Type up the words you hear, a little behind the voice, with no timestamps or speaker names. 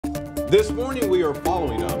This morning, we are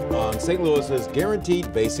following up on St. Louis's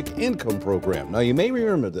Guaranteed Basic Income Program. Now, you may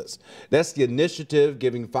remember this. That's the initiative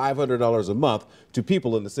giving $500 a month to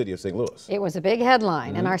people in the city of St. Louis. It was a big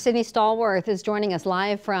headline, and our Sydney Stallworth is joining us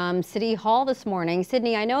live from City Hall this morning.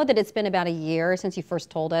 Sydney, I know that it's been about a year since you first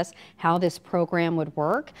told us how this program would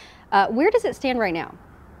work. Where does it stand right now?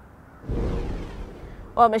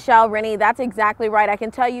 Well, Michelle, Rennie, that's exactly right. I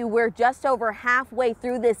can tell you we're just over halfway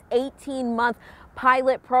through this 18-month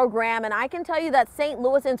pilot program, and I can tell you that St.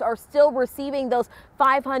 Louisans are still receiving those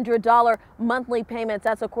 $500 monthly payments.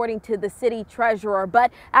 That's according to the city treasurer.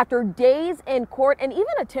 But after days in court and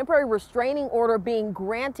even a temporary restraining order being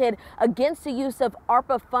granted against the use of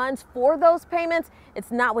ARPA funds for those payments,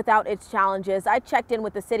 it's not without its challenges. I checked in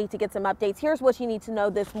with the city to get some updates. Here's what you need to know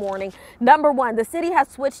this morning. Number one, the city has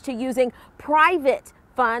switched to using private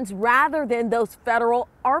funds rather than those federal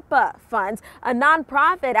ARPA funds. A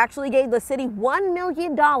nonprofit actually gave the city $1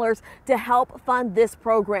 million to help fund this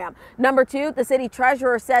program. Number two, the city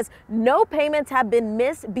treasurer says no payments have been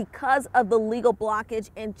missed because of the legal blockage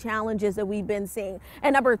and challenges that we've been seeing.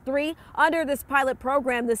 And number three, under this pilot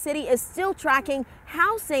program, the city is still tracking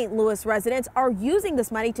how St. Louis residents are using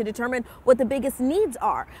this money to determine what the biggest needs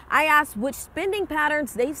are. I asked which spending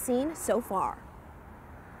patterns they've seen so far.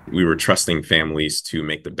 We were trusting families to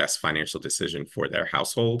make the best financial decision for their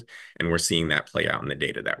household, and we're seeing that play out in the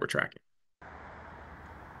data that we're tracking.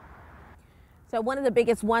 So one of the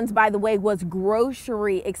biggest ones, by the way, was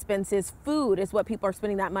grocery expenses. Food is what people are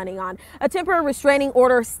spending that money on. A temporary restraining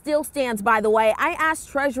order still stands, by the way. I asked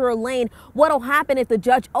Treasurer Lane what'll happen if the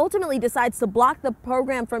judge ultimately decides to block the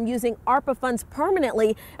program from using ARPA funds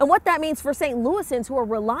permanently, and what that means for St. Louisans who are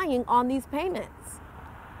relying on these payments.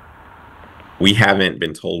 We haven't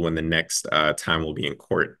been told when the next time we'll be in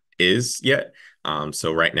court is yet.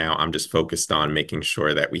 So right now, I'm just focused on making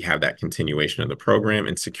sure that we have that continuation of the program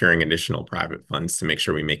and securing additional private funds to make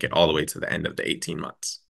sure we make it all the way to the end of the 18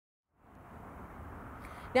 months.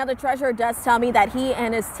 Now, the treasurer does tell me that he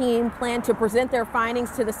and his team plan to present their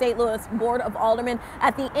findings to the St. Louis Board of Aldermen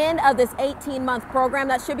at the end of this 18-month program.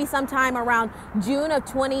 That should be sometime around June of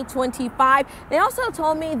 2025. They also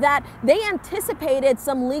told me that they anticipated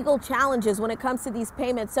some legal challenges when it comes to these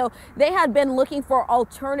payments. So they had been looking for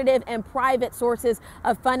alternative and private sources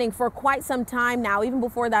of funding for quite some time now, even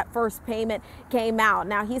before that first payment came out.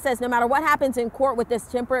 Now, he says no matter what happens in court with this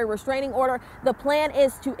temporary restraining order, the plan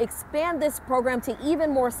is to expand this program to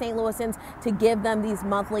even more St. Louisans to give them these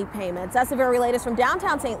monthly payments. That's the very latest from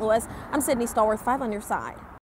downtown St. Louis. I'm Sydney Stallworth, 5 on your side.